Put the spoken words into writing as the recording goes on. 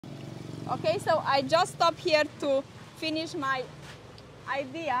Okay, so I just stop here to finish my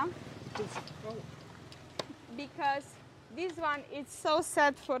idea because this one is so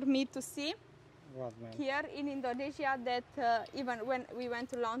sad for me to see. What, man? Here in Indonesia, that even when we went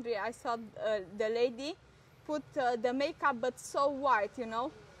to laundry, I saw the lady put the makeup but so white, you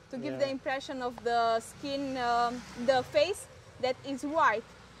know, to give the impression of the skin, the face that is white.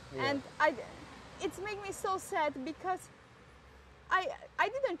 And it's made me so sad because I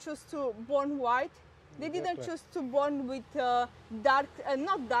didn't choose to born white. They didn't choose to born with dark,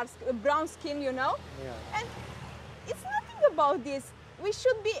 not dark, brown skin, you know. And it's nothing about this. We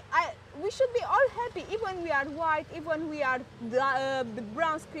should be all happy, even we are white, even we are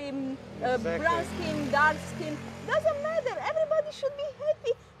brown skin, dark skin. Doesn't matter. Everybody should be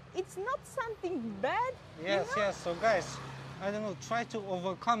happy. It's not something bad. Yes, you know? yes. So guys, I don't know, try to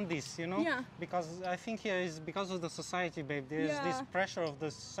overcome this, you know. Yeah. Because I think here is because of the society, babe. There's this pressure of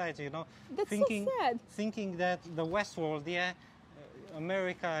the society, you know. That's so sad. Thinking that the West world,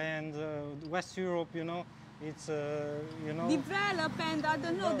 America and West Europe, you know, it's you know, develop, and I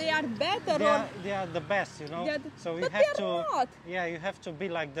don't know, they are better. They are the best, you know. So you but have they are to, not. yeah, you have to be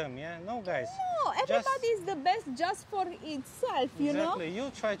like them, yeah. No, guys. No, everybody is the best just for itself, you know. Exactly. You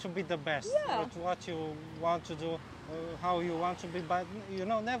try to be the best with what you want to do, how you want to be, but you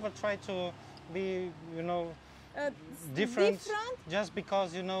know, never try to be, you know, different just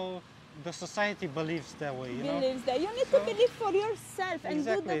because, you know, the society believes that way, you know. Believes that. You need to believe for yourself and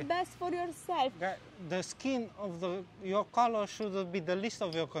do the best for yourself. The skin of your color should be the least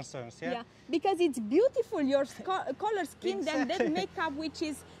of your concerns, yeah? Yeah, because it's beautiful, your color skin, then that makeup, which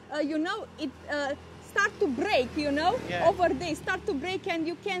is, you know, it start to break, you know, over there, start to break, and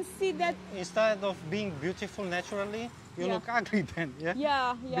you can see that. Instead of being beautiful naturally, you look ugly then, yeah?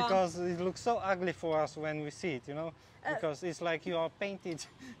 Yeah. Because it looks so ugly for us when we see it, you know? Because it's like you are painted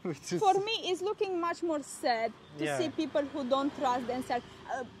with this. For me, it's looking much more sad to see people who don't trust themselves.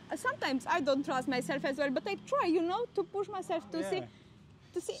 Sometimes I don't trust myself as well, but I try, you know, to push myself to see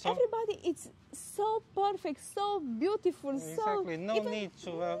everybody. It's so perfect, so beautiful. Exactly.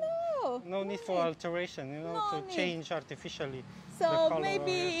 No need for alteration, you know, to change artificially. So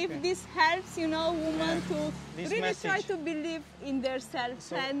maybe if this helps, you know, women to really try to believe in themselves.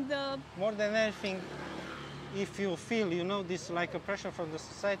 So and more than anything, if you feel, you know, this like a pressure from the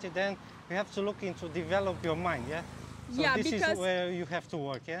society, then you have to look into develop your mind, yeah? So this is where you have to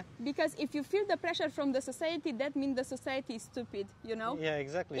work, yeah? Because if you feel the pressure from the society, that means the society is stupid, you know? Yeah,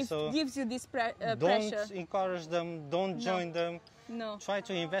 exactly. It gives you this pressure. Don't encourage them, don't join them. No. Try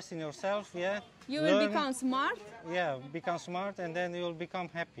to invest in yourself, yeah? You will become smart. Yeah, become smart, and then you will become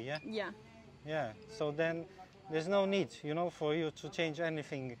happy, yeah? Yeah. Yeah, so then there's no need, you know, for you to change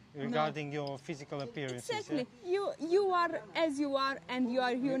anything regarding your physical appearance. Exactly. Yeah? You are as you are, and you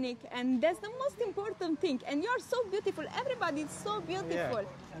are unique, and that's the most important thing. And you are so beautiful. Everybody is so beautiful.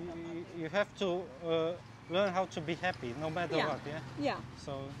 Yeah. You have to learn how to be happy, no matter what. Yeah. Yeah.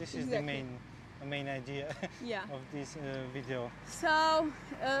 So this is the main idea of this video. So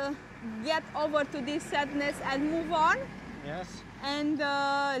get over to this sadness and move on. Yes. And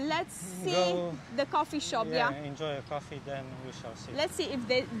let's see the coffee shop. Yeah. Enjoy a coffee, then we shall see. Let's see if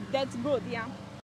that's good. Yeah.